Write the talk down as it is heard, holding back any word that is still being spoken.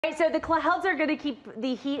All right, so the clouds are going to keep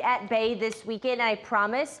the heat at bay this weekend, and I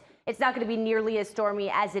promise it's not going to be nearly as stormy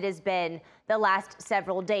as it has been the last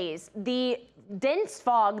several days. The dense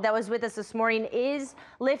fog that was with us this morning is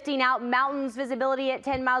lifting out. Mountains visibility at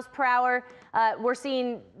 10 miles per hour. We're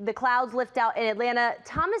seeing the clouds lift out in Atlanta.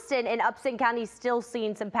 Thomaston and Upson County still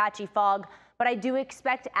seeing some patchy fog, but I do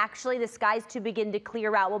expect actually the skies to begin to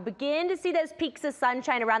clear out. We'll begin to see those peaks of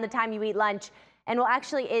sunshine around the time you eat lunch. And we'll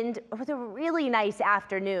actually end with a really nice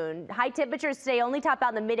afternoon. High temperatures today only top out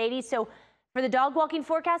in the mid-80s. So for the dog walking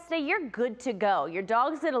forecast today, you're good to go. Your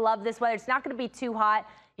dog's going to love this weather. It's not going to be too hot.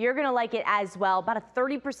 You're going to like it as well. About a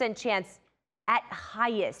 30% chance at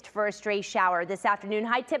highest for a stray shower this afternoon.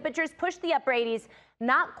 High temperatures push the upper 80s,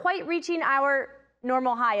 not quite reaching our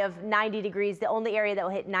normal high of 90 degrees. The only area that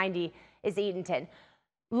will hit 90 is Eatonton.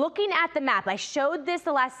 Looking at the map, I showed this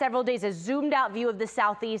the last several days, a zoomed out view of the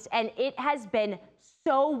southeast, and it has been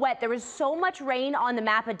so wet. There was so much rain on the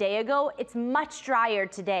map a day ago. It's much drier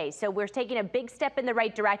today, so we're taking a big step in the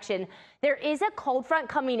right direction. There is a cold front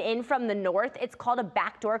coming in from the north. It's called a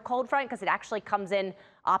backdoor cold front because it actually comes in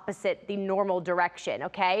opposite the normal direction,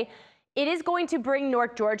 okay? It is going to bring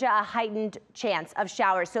North Georgia a heightened chance of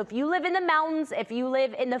showers. So if you live in the mountains, if you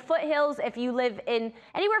live in the foothills, if you live in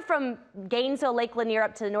anywhere from Gainesville, Lake Lanier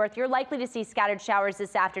up to the north, you're likely to see scattered showers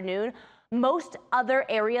this afternoon. Most other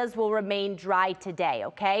areas will remain dry today,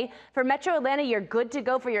 okay? For Metro Atlanta, you're good to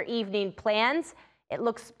go for your evening plans. It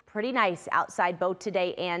looks pretty nice outside both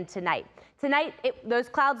today and tonight. Tonight, those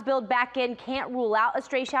clouds build back in. Can't rule out a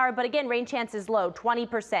stray shower, but again, rain chance is low,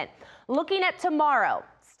 20%. Looking at tomorrow,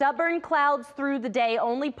 stubborn clouds through the day,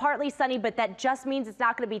 only partly sunny, but that just means it's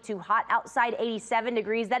not going to be too hot outside, 87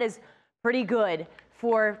 degrees. That is pretty good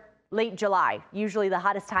for late July, usually the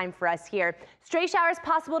hottest time for us here. Stray showers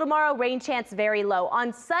possible tomorrow, rain chance very low.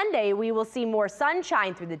 On Sunday, we will see more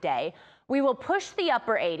sunshine through the day. We will push the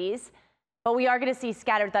upper 80s, but we are going to see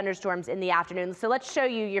scattered thunderstorms in the afternoon. So let's show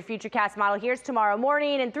you your futurecast model. Here's tomorrow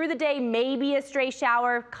morning, and through the day, maybe a stray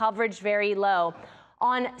shower, coverage very low.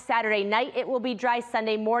 On Saturday night, it will be dry.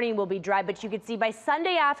 Sunday morning will be dry, but you can see by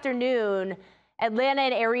Sunday afternoon, Atlanta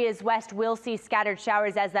and areas west will see scattered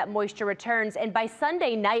showers as that moisture returns. And by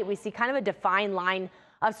Sunday night, we see kind of a defined line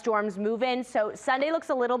of storms move in. So Sunday looks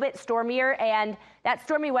a little bit stormier, and that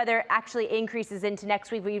stormy weather actually increases into next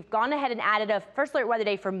week. We've gone ahead and added a first alert weather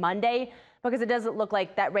day for Monday because it doesn't look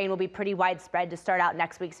like that rain will be pretty widespread to start out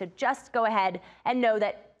next week. So just go ahead and know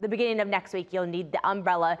that the beginning of next week, you'll need the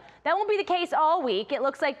umbrella. That won't be the case all week. It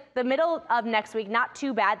looks like the middle of next week, not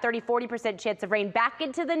too bad, 30–40% chance of rain back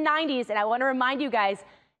into the 90s. And I want to remind you guys,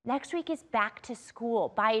 next week is back to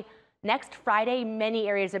school. By next Friday, many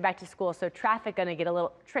areas are back to school. So traffic going to get a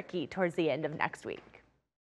little tricky towards the end of next week.